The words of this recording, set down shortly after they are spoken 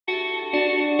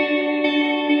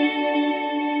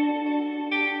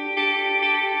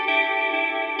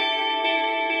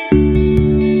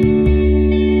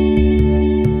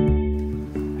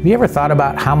you ever thought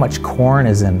about how much corn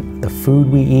is in the food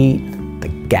we eat, the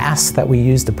gas that we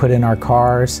use to put in our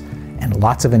cars, and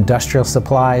lots of industrial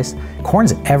supplies?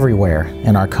 Corn's everywhere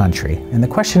in our country. And the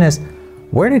question is,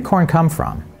 where did corn come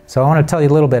from? So I want to tell you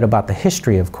a little bit about the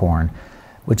history of corn,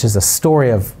 which is a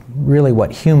story of really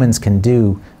what humans can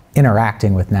do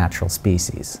interacting with natural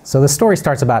species. So the story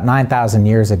starts about 9,000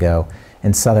 years ago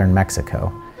in southern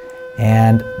Mexico.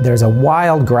 And there's a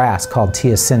wild grass called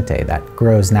teosinte that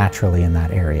grows naturally in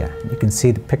that area. You can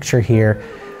see the picture here.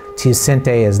 Teosinte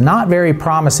is not very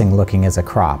promising looking as a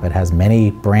crop. It has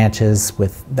many branches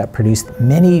that produce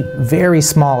many very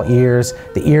small ears.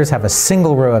 The ears have a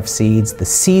single row of seeds. The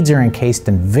seeds are encased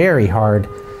in very hard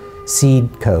seed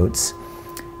coats.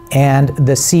 And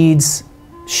the seeds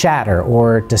shatter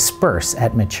or disperse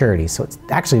at maturity. So it's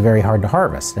actually very hard to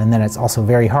harvest. And then it's also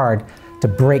very hard to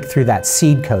break through that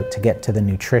seed coat to get to the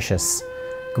nutritious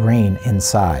grain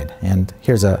inside. And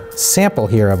here's a sample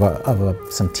here of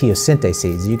some teosinte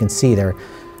seeds. You can see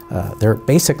they're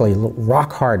basically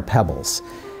rock hard pebbles.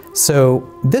 So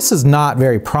this is not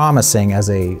very promising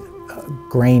as a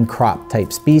grain crop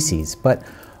type species, but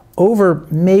over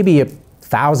maybe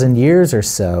 1,000 years or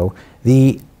so,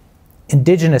 the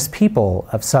indigenous people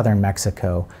of southern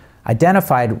Mexico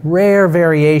identified rare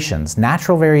variations,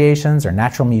 natural variations or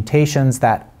natural mutations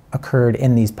that occurred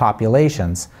in these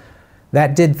populations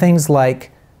that did things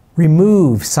like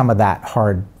remove some of that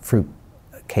hard fruit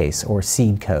case or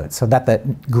seed coat so that the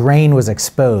grain was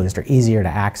exposed or easier to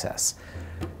access.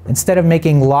 Instead of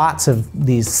making lots of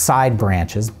these side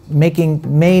branches, making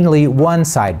mainly one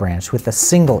side branch with a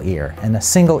single ear, and a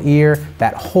single ear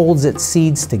that holds its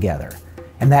seeds together.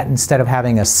 And that instead of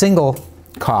having a single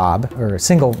cob or a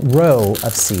single row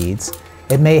of seeds,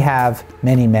 it may have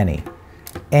many, many.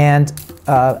 And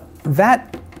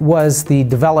that was the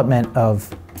development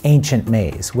of ancient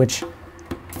maize, which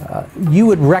you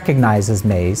would recognize as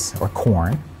maize or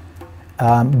corn,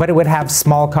 but it would have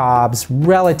small cobs,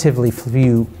 relatively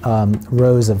few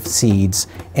rows of seeds,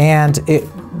 and it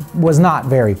was not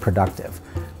very productive.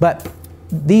 But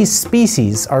these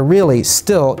species are really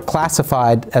still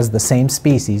classified as the same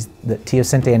species. The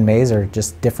teosinte and maize are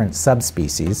just different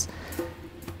subspecies.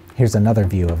 Here's another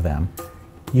view of them.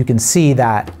 You can see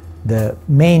that the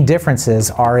main differences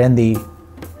are in the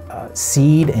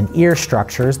seed and ear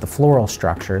structures, the floral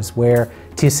structures, where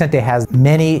teosinte has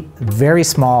many very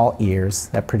small ears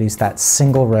that produce that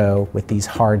single row with these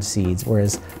hard seeds,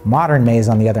 whereas modern maize,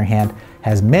 on the other hand,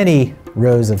 has many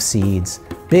rows of seeds,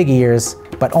 big ears,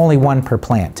 but only one per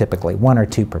plant, typically, one or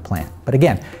two per plant. But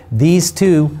again, these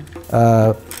two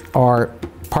are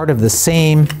part of the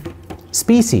same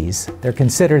species. They're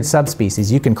considered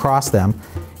subspecies. You can cross them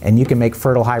and you can make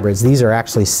fertile hybrids. These are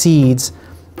actually seeds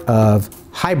of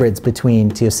hybrids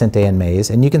between teosinte and maize.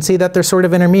 And you can see that they're sort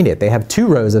of intermediate. They have two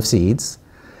rows of seeds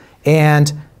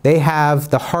and they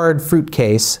have the hard fruit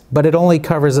case, but it only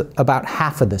covers about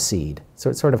half of the seed.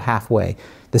 So it's sort of halfway.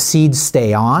 The seeds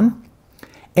stay on.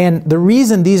 And the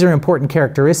reason these are important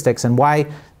characteristics and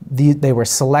why they were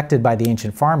selected by the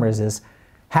ancient farmers is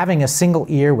having a single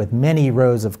ear with many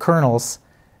rows of kernels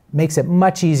makes it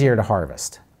much easier to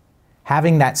harvest.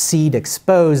 Having that seed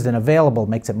exposed and available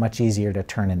makes it much easier to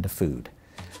turn into food.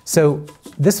 So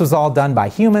this was all done by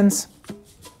humans,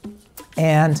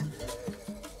 and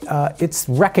it's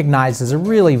recognized as a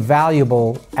really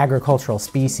valuable agricultural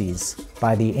species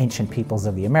by the ancient peoples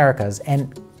of the Americas,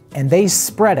 and they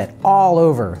spread it all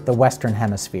over the Western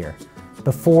Hemisphere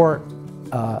before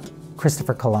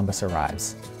Christopher Columbus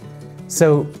arrives.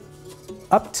 So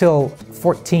up till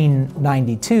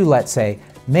 1492, let's say,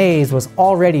 maize was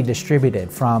already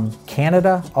distributed from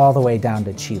Canada all the way down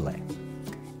to Chile.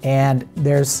 And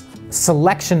there's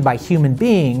selection by human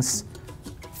beings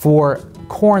for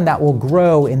corn that will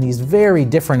grow in these very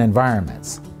different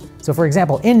environments. So for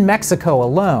example, in Mexico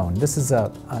alone, this is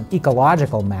an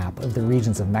ecological map of the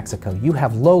regions of Mexico. You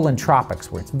have lowland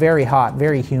tropics where it's very hot,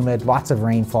 very humid, lots of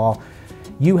rainfall.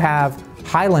 You have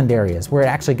highland areas where it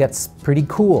actually gets pretty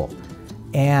cool.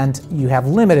 And you have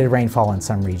limited rainfall in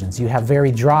some regions. You have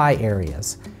very dry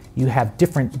areas. You have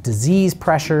different disease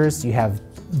pressures. You have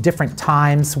different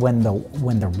times when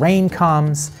the rain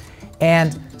comes.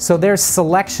 And so there's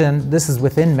selection. This is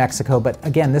within Mexico, but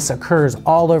again, this occurs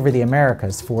all over the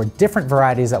Americas for different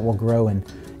varieties that will grow in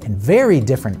very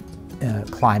different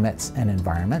climates and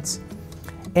environments.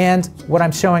 And what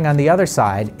I'm showing on the other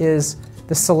side is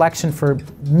the selection for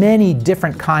many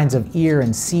different kinds of ear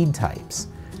and seed types.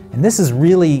 And this is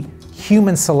really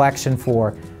human selection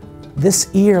for, this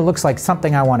ear looks like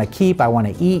something I want to keep, I want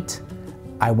to eat.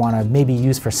 I want to maybe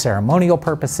use for ceremonial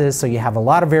purposes. So you have a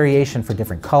lot of variation for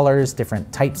different colors,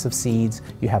 different types of seeds.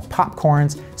 You have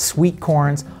popcorns, sweet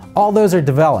corns. All those are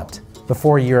developed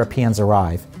before Europeans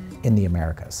arrive in the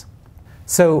Americas.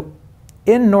 So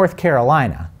in North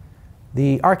Carolina,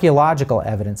 the archaeological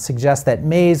evidence suggests that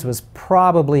maize was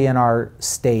probably in our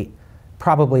state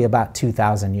probably about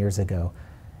 2,000 years ago.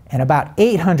 And about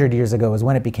 800 years ago is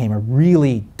when it became a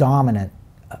really dominant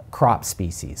crop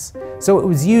species. So it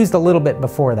was used a little bit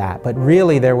before that, but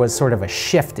really there was sort of a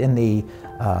shift in the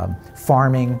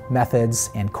farming methods,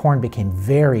 and corn became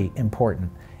very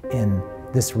important in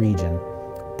this region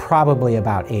probably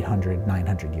about 800,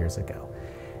 900 years ago.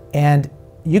 And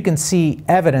you can see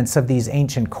evidence of these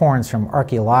ancient corns from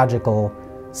archaeological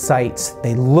sites.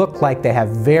 They look like they have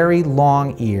very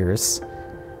long ears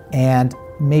and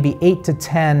maybe 8 to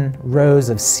 10 rows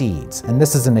of seeds. And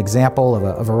this is an example of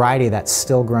a variety that's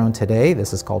still grown today.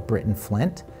 This is called Britain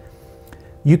Flint.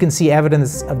 You can see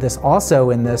evidence of this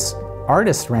also in this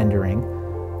artist rendering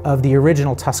of the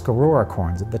original Tuscarora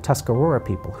corns, of the Tuscarora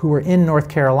people who were in North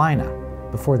Carolina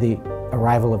before the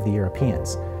arrival of the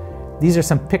Europeans. These are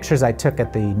some pictures I took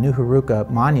at the Nuhuruka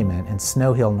Monument in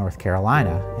Snow Hill, North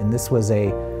Carolina. And this was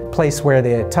a place where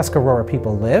the Tuscarora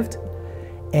people lived.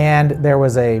 And there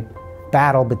was a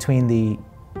battle between the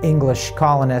English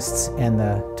colonists and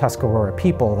the Tuscarora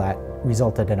people that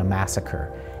resulted in a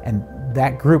massacre. And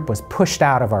that group was pushed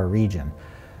out of our region.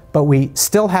 But we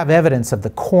still have evidence of the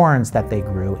corns that they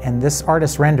grew, and this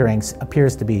artist rendering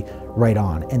appears to be right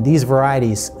on. And these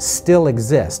varieties still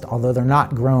exist, although they're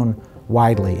not grown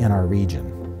widely in our region.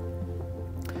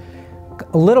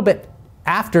 A little bit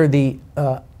after the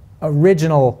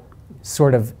original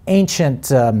sort of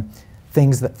ancient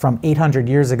things that from 800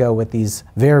 years ago with these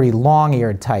very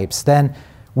long-eared types, then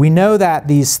we know that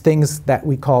these things that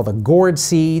we call the gourd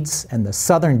seeds and the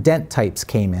southern dent types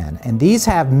came in. And these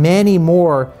have many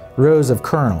more rows of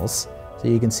kernels. So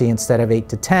you can see instead of 8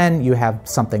 to 10, you have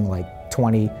something like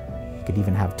 20, you could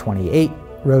even have 28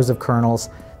 rows of kernels.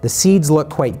 The seeds look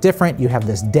quite different. You have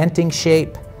this denting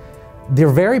shape. They're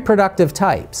very productive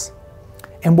types.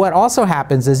 And what also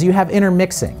happens is you have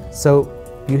intermixing. So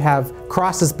you have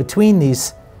crosses between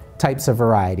these types of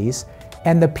varieties,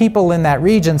 and the people in that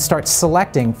region start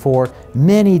selecting for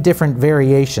many different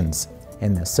variations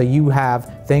in this. So you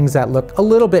have things that look a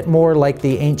little bit more like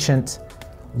the ancient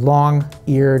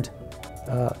long-eared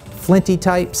flinty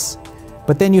types,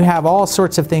 but then you have all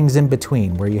sorts of things in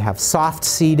between where you have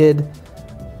soft-seeded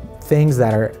things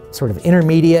that are sort of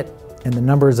intermediate in the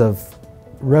numbers of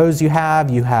rows you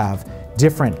have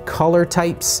different color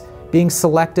types being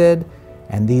selected,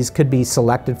 and these could be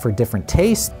selected for different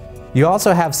tastes. You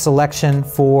also have selection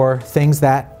for things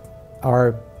that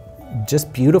are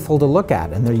just beautiful to look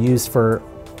at, and they're used for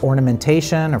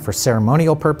ornamentation or for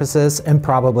ceremonial purposes, and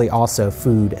probably also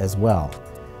food as well.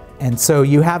 And so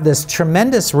you have this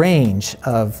tremendous range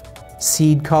of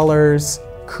seed colors,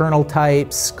 kernel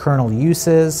types, kernel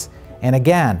uses, and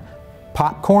again,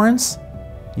 popcorns.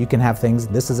 You can have things,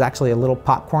 this is actually a little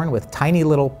popcorn with tiny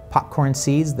little popcorn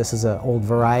seeds. This is an old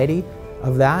variety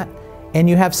of that. And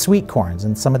you have sweet corns,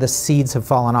 and some of the seeds have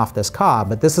fallen off this cob,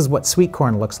 but this is what sweet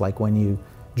corn looks like when you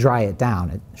dry it down.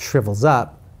 It shrivels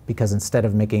up because instead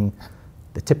of making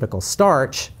the typical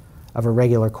starch of a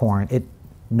regular corn, it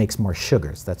makes more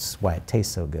sugars. That's why it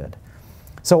tastes so good.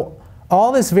 So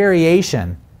all this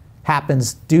variation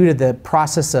happens due to the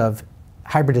process of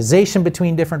hybridization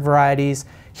between different varieties,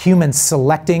 humans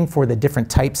selecting for the different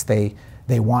types they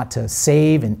want to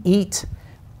save and eat,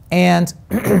 and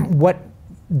what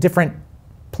different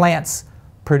plants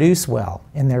produce well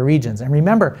in their regions. And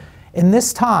remember, in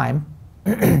this time,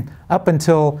 up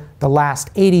until the last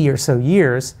 80 or so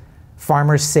years,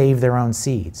 farmers saved their own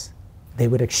seeds. They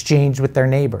would exchange with their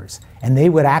neighbors, and they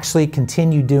would actually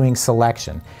continue doing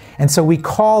selection. And so we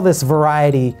call this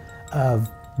variety of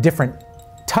different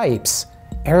types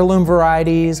heirloom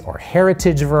varieties or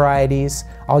heritage varieties.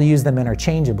 I'll use them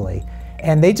interchangeably.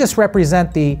 And they just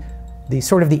represent the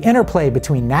sort of the interplay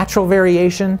between natural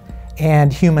variation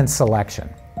and human selection.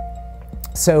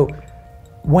 So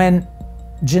when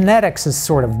genetics is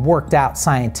sort of worked out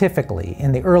scientifically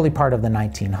in the early part of the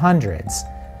 1900s,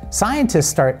 scientists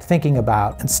start thinking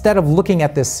about, instead of looking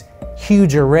at this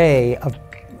huge array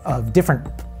of different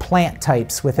plant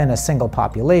types within a single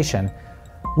population,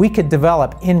 we could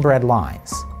develop inbred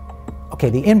lines. Okay,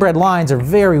 the inbred lines are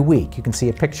very weak. You can see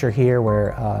a picture here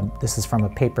where this is from a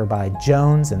paper by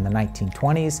Jones in the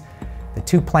 1920s. The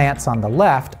two plants on the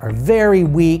left are very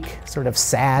weak, sort of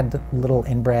sad little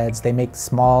inbreds. They make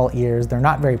small ears. They're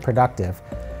not very productive,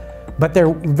 but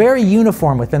they're very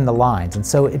uniform within the lines. And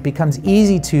so it becomes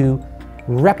easy to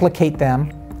replicate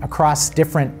them across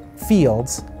different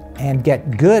fields and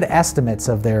get good estimates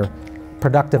of their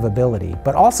productive ability.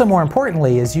 But also more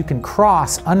importantly is you can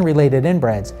cross unrelated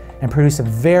inbreds and produce a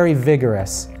very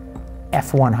vigorous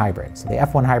F1 hybrid. So the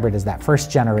F1 hybrid is that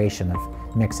first generation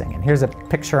of mixing. And here's a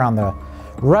picture on the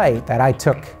right that I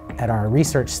took at our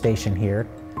research station here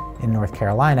in North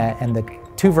Carolina, and the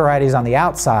two varieties on the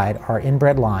outside are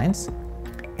inbred lines,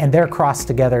 and they're crossed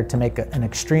together to make an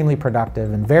extremely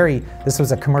productive and this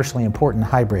was a commercially important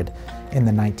hybrid in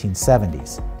the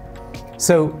 1970s.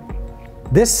 So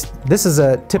this is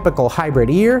a typical hybrid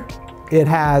ear. It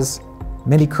has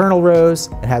many kernel rows,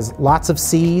 it has lots of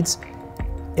seeds.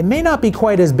 It may not be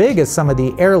quite as big as some of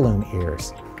the heirloom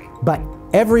ears, but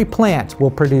every plant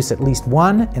will produce at least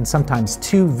one and sometimes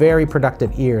two very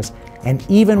productive ears, and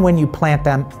even when you plant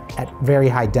them at very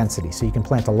high density. So you can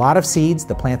plant a lot of seeds,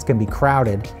 the plants can be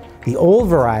crowded. The old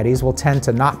varieties will tend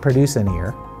to not produce an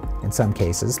ear in some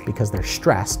cases because they're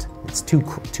stressed, it's too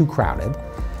crowded.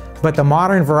 But the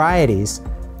modern varieties,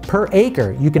 per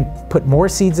acre, you can put more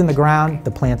seeds in the ground,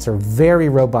 the plants are very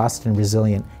robust and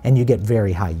resilient, and you get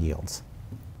very high yields.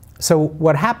 So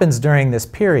what happens during this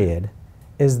period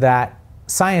is that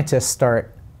scientists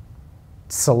start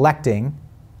selecting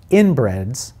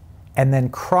inbreds and then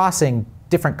crossing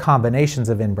different combinations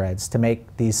of inbreds to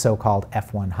make these so-called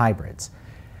F1 hybrids.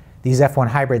 These F1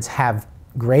 hybrids have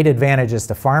great advantages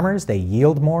to farmers. They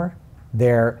yield more.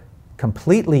 They're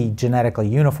completely genetically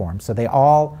uniform, so they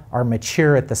all are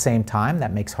mature at the same time.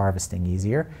 That makes harvesting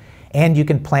easier. And you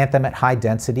can plant them at high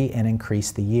density and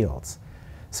increase the yields.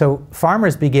 So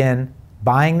farmers begin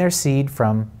buying their seed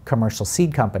from commercial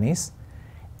seed companies,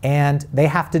 and they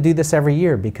have to do this every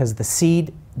year because the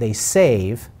seed they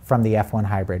save from the F1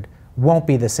 hybrid won't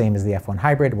be the same as the F1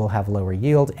 hybrid, will have lower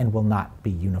yield, and will not be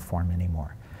uniform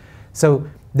anymore. So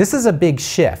this is a big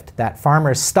shift, that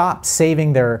farmers stop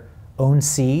saving their own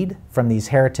seed from these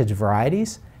heritage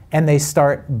varieties, and they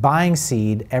start buying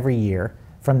seed every year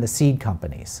from the seed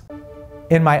companies.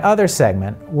 In my other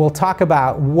segment, we'll talk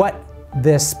about what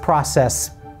this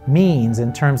process means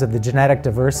in terms of the genetic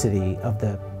diversity of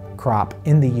the crop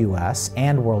in the US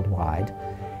and worldwide,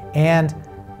 and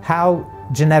how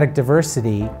genetic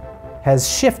diversity has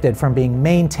shifted from being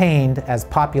maintained as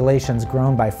populations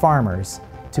grown by farmers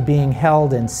to being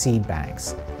held in seed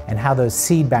banks, and how those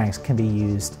seed banks can be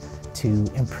used to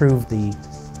improve the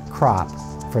crop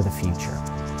for the future.